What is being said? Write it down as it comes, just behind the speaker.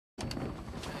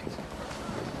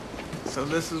So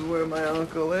this is where my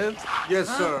uncle lives? Yes,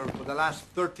 sir, for the last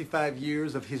 35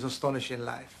 years of his astonishing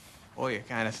life. Oh, you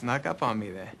kind of snuck up on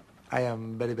me there. I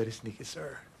am very, very sneaky,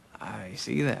 sir. I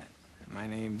see that. My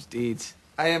name's Deeds.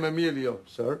 I am Emilio,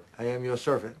 sir. I am your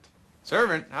servant.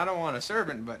 Servant? I don't want a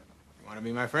servant, but you want to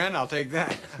be my friend? I'll take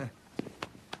that.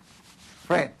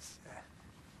 Friends.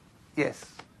 Yes,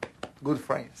 good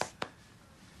friends.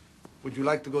 Would you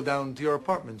like to go down to your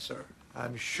apartment, sir?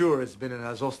 I'm sure it's been an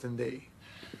exhausting day.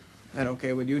 That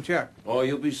okay with you, Chuck? Oh,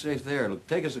 you'll be safe there. It'll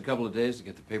take us a couple of days to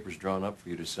get the papers drawn up for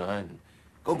you to sign. And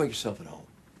go make yourself at home.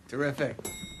 Terrific.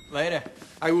 Later.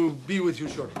 I will be with you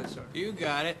shortly, sir. You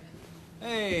got it.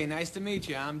 Hey, nice to meet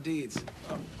you. I'm Deeds.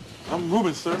 I'm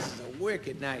Ruben, sir. This is a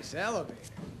wicked nice elevator.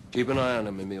 Keep an eye on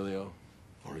him, Emilio,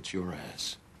 or it's your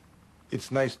ass.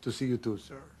 It's nice to see you too,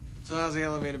 sir. So how's the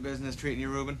elevator business treating you,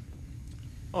 Ruben?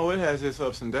 Oh, it has its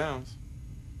ups and downs.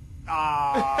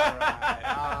 All right.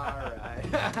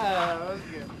 That was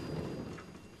good.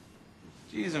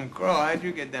 Jeez, Crow, how'd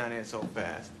you get down here so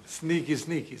fast? Sneaky,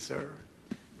 sneaky, sir.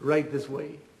 Right this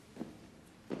way.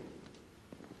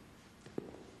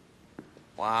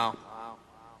 Wow.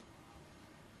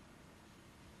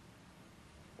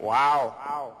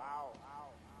 Wow.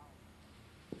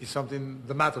 Is something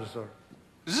the matter, sir?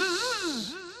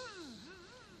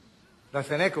 That's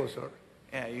an echo, sir.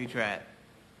 Yeah, you try it.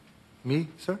 Me,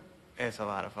 sir? It's a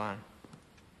lot of fun.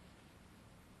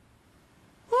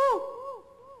 Woo!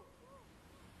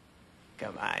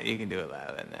 Come on, you can do it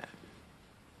louder than that.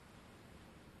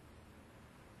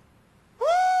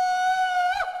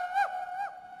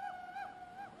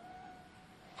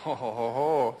 Ho, ho, ho,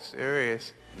 ho.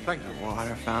 Serious. Thank you. A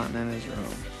water fountain in his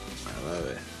room. I love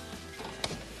it.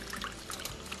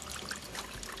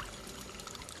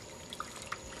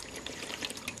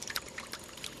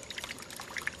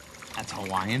 That's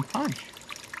Hawaiian punch.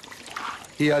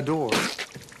 He adores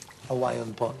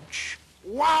Hawaiian punch.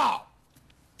 Wow!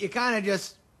 You kind of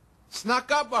just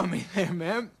snuck up on me there,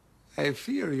 man. I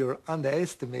fear you're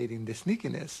underestimating the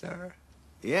sneakiness, sir.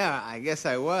 Yeah, I guess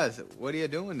I was. What are you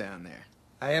doing down there?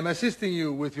 I am assisting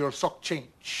you with your sock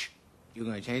change. You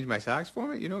gonna change my socks for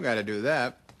me? You don't gotta do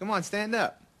that. Come on, stand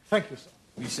up. Thank you, sir.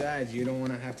 Besides, you don't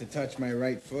want to have to touch my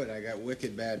right foot. I got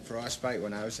wicked bad frostbite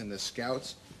when I was in the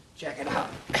Scouts. Check it out.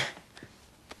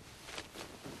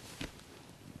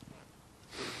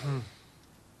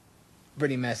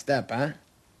 Pretty messed up, huh?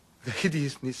 The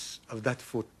hideousness of that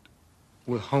foot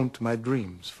will haunt my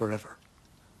dreams forever.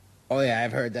 Oh, yeah,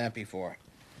 I've heard that before.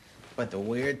 But the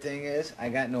weird thing is, I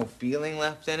got no feeling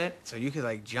left in it, so you could,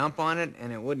 like, jump on it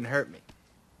and it wouldn't hurt me.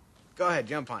 Go ahead,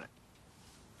 jump on it.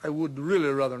 I would really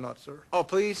rather not, sir. Oh,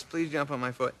 please jump on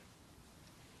my foot.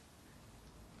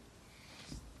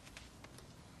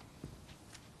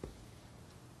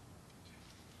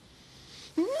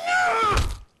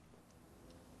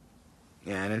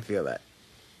 Yeah, I didn't feel that.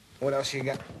 What else you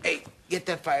got? Hey, get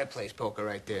that fireplace poker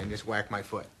right there and just whack my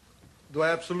foot. Do I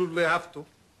absolutely have to?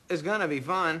 It's gonna be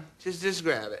fun. Just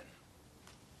grab it.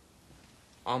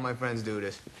 All my friends do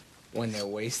this when they're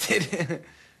wasted.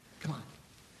 Come on.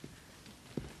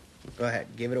 Go ahead,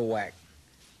 give it a whack.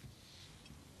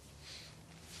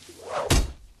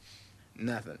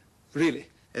 Nothing. Really?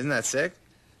 Isn't that sick?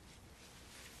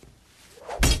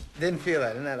 Didn't feel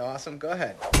that. Isn't that awesome? Go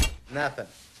ahead. Nothing.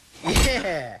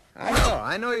 Yeah,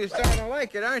 I know you're starting to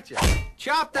like it, aren't you?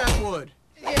 Chop that wood.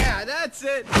 Yeah, that's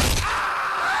it.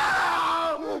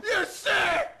 Ow! You're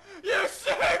sick! You're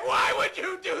sick! Why would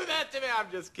you do that to me?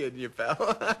 I'm just kidding you, pal.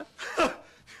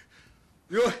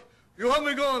 You want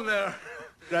me going there?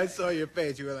 I saw your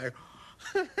face. You were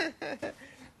like...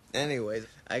 Anyways,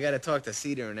 I gotta talk to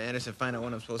Cedar and Anderson, find out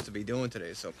what I'm supposed to be doing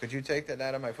today. So could you take that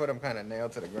out of my foot? I'm kind of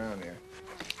nailed to the ground here.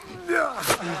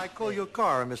 I call your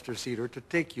car, Mr. Cedar, to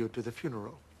take you to the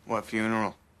funeral. What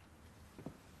funeral?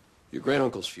 Your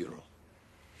granduncle's funeral.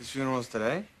 His funeral's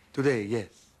today? Today, yes.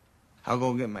 I'll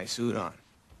go get my suit on.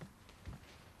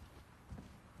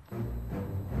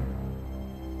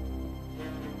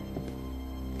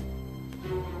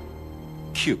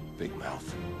 Cute, big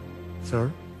mouth.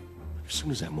 Sir? As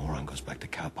soon as that moron goes back to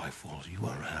Cowboy Falls, you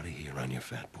are out of here on your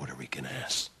fat Puerto Rican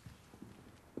ass.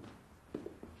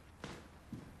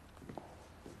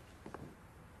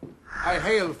 I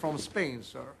hail from Spain,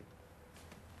 sir.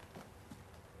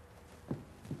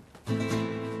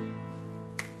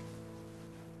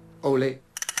 Ole.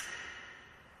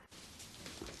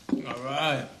 All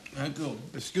right. Thank you.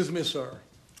 Excuse me, sir.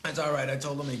 That's all right. I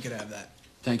told him he could have that.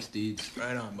 Thanks, Deeds.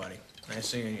 Right on, buddy. Nice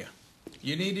seeing you.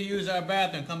 You need to use our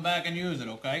bathroom. Come back and use it,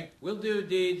 okay? Will do,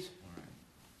 Deeds.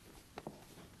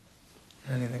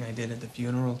 Anything I did at the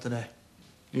funeral today?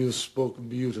 You spoke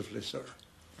beautifully, sir.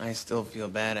 I still feel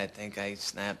bad. I think I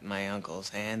snapped my uncle's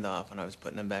hand off when I was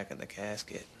putting him back in the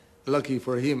casket. Lucky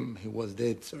for him, he was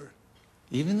dead, sir.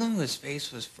 Even though his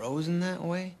face was frozen that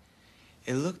way,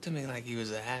 it looked to me like he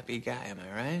was a happy guy, am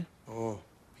I right? Oh,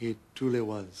 he truly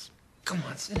was. Come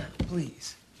on, sit down,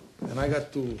 please. And I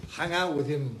got to hang out with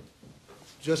him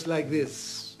just like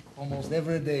this, almost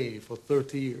every day for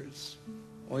 30 years.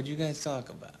 What'd you guys talk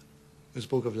about? We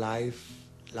spoke of life,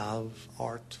 love,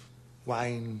 art,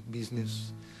 wine,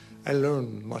 business. I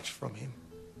learned much from him.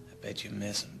 I bet you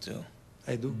miss him, too.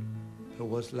 I do. He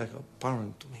was like a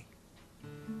parent to me.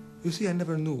 You see, I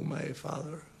never knew my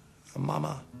father.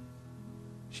 Mama,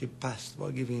 she passed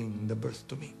while giving the birth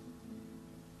to me.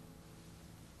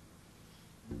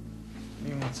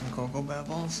 You want some Cocoa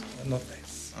Pebbles? No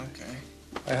thanks. Okay.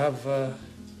 I have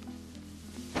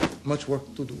much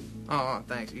work to do. Oh,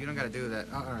 thanks. You don't gotta do that.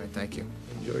 Oh, all right, thank you.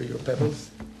 Enjoy your pebbles.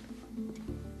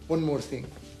 One more thing.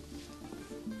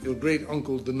 Your great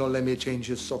uncle did not let me change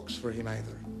his socks for him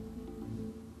either.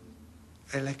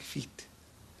 I like feet.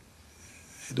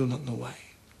 I do not know why.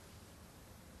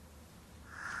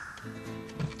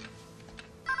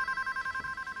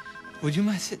 Would you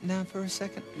mind sitting down for a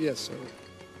second? Yes, sir.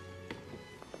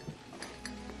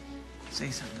 Say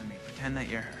something to me. Pretend that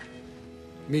you're her.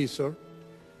 Me, sir?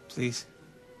 Please.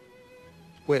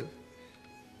 Well,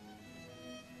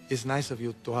 it's nice of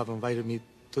you to have invited me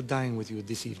to dine with you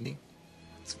this evening.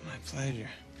 It's my pleasure.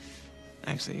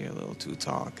 Actually, you're a little too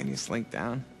tall. Can you slink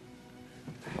down?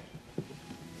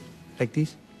 Like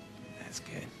this? That's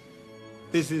good.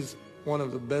 This is one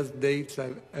of the best dates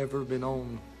I've ever been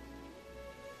on.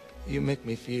 You make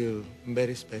me feel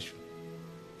very special.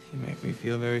 You make me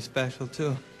feel very special,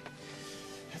 too.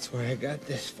 That's where I got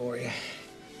this for you.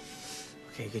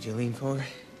 Okay, could you lean forward?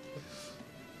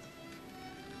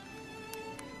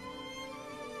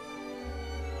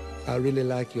 I really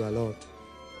like you a lot.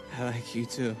 I like you,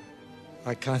 too.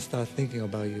 I can't stop thinking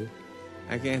about you.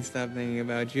 I can't stop thinking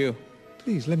about you.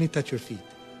 Please, let me touch your feet.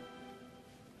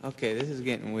 Okay, this is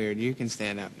getting weird. You can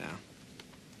stand up now.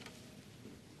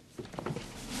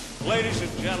 Ladies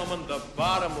and gentlemen, the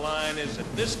bottom line is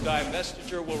that this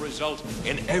divestiture will result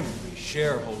in every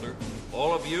shareholder,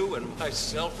 all of you and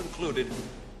myself included,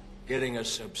 getting a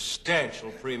substantial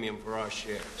premium for our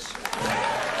shares.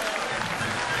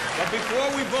 But before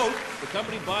we vote, the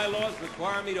company bylaws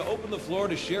require me to open the floor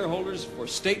to shareholders for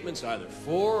statements either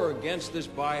for or against this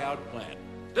buyout plan.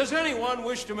 Does anyone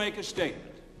wish to make a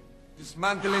statement?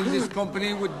 Dismantling this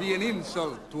company would be an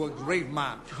insult to a great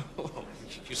man. Oh,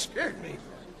 you scared me.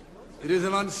 It is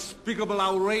an unspeakable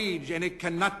outrage, and it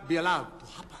cannot be allowed to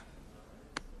happen.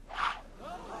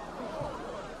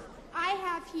 I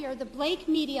have here the Blake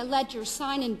Media Ledger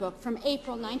sign-in book from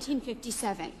April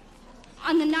 1957.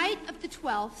 On the night of the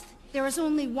 12th, there was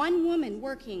only one woman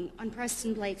working on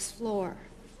Preston Blake's floor.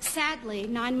 Sadly,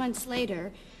 9 months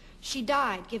later, she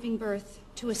died giving birth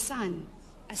to a son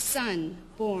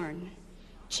born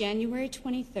January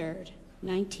 23rd,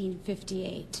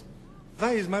 1958.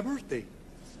 That is my birthday.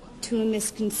 To a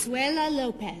Miss Consuela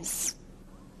Lopez.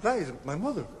 That is my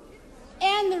mother.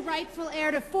 And the rightful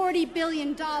heir to $40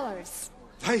 billion.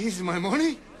 That is my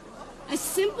money? A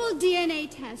simple DNA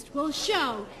test will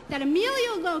show that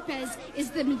Emilio Lopez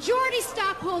is the majority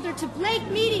stockholder to Blake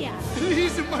Media. That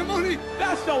is my money.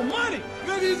 That's no money.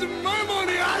 That is my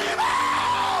money.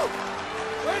 Animal!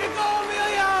 Way to go,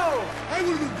 Emilio! I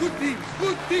will do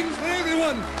good things for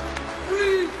everyone.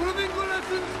 Free flamingo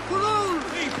lessons for all.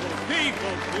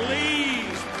 People,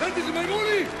 please. That is my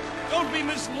money. Don't be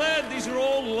misled. These are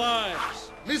all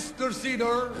lies. Mr.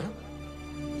 Cedar,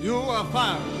 you are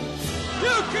fired.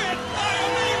 You can't fire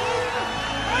me!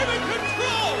 I'm in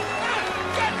control!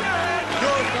 Get your hand!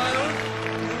 You're fired?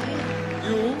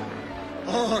 You?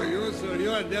 Oh, you, sir,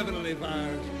 you are definitely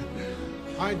fired.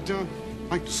 I'd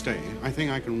like to stay. I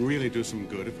think I can really do some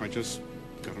good if I just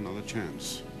got another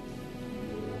chance.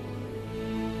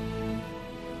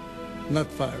 Not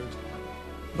fired.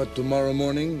 But tomorrow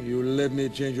morning, you let me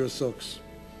change your socks.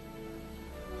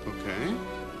 Okay.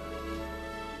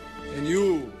 And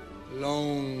you,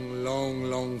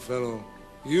 long fellow,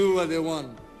 you are the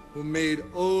one who made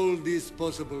all this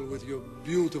possible with your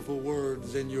beautiful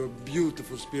words and your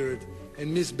beautiful spirit,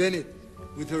 and Miss Bennett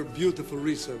with her beautiful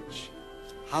research.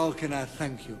 How can I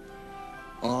thank you?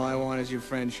 All I want is your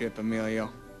friendship,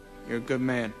 Emilio. You're a good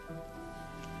man.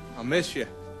 I'll miss you.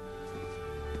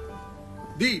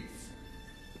 Deeds.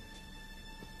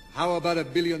 How about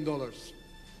 $1 billion?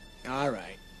 All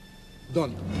right.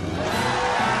 Done.